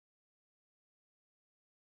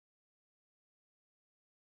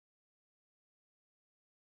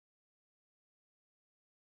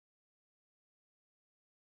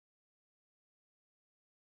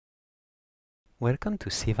Welcome to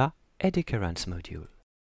CIVA Eddy Current Module.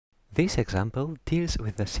 This example deals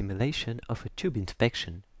with the simulation of a tube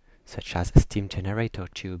inspection, such as steam generator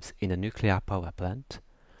tubes in a nuclear power plant,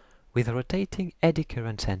 with rotating eddy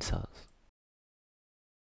current sensors.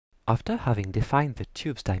 After having defined the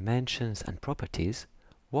tube's dimensions and properties,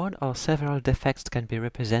 one or several defects can be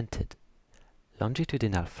represented: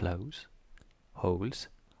 longitudinal flows, holes,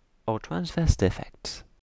 or transverse defects.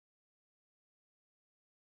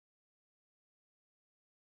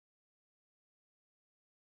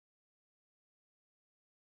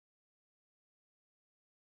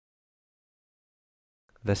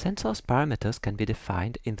 The sensor's parameters can be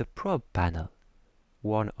defined in the probe panel: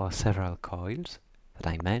 one or several coils, the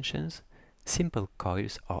dimensions, simple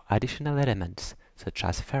coils or additional elements such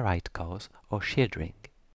as ferrite cores or shield ring.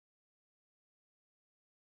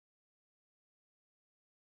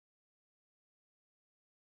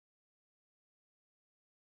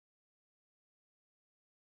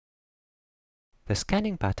 The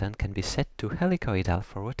scanning pattern can be set to helicoidal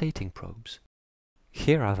for rotating probes.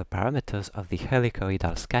 Here are the parameters of the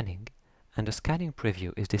helicoidal scanning, and a scanning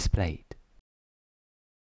preview is displayed.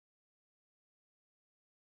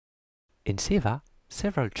 In CIVA,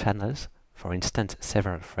 several channels, for instance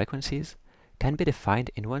several frequencies, can be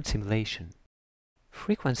defined in one simulation.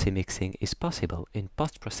 Frequency mixing is possible in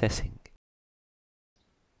post-processing.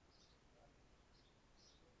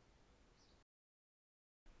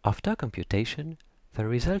 After computation, the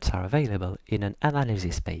results are available in an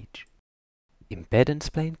analysis page: impedance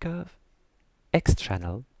plane curve,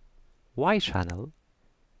 X-channel, Y-channel,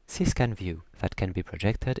 C-scan view that can be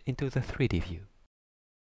projected into the 3D view.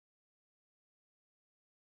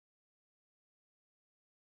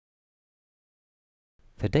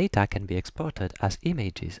 The data can be exported as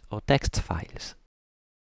images or text files.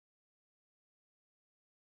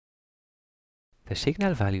 The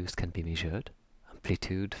signal values can be measured,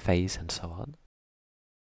 amplitude, phase, and so on.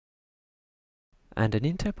 And an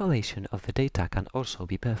interpolation of the data can also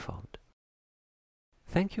be performed.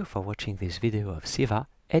 Thank you for watching this video of CIVA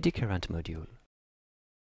Eddy Current Module.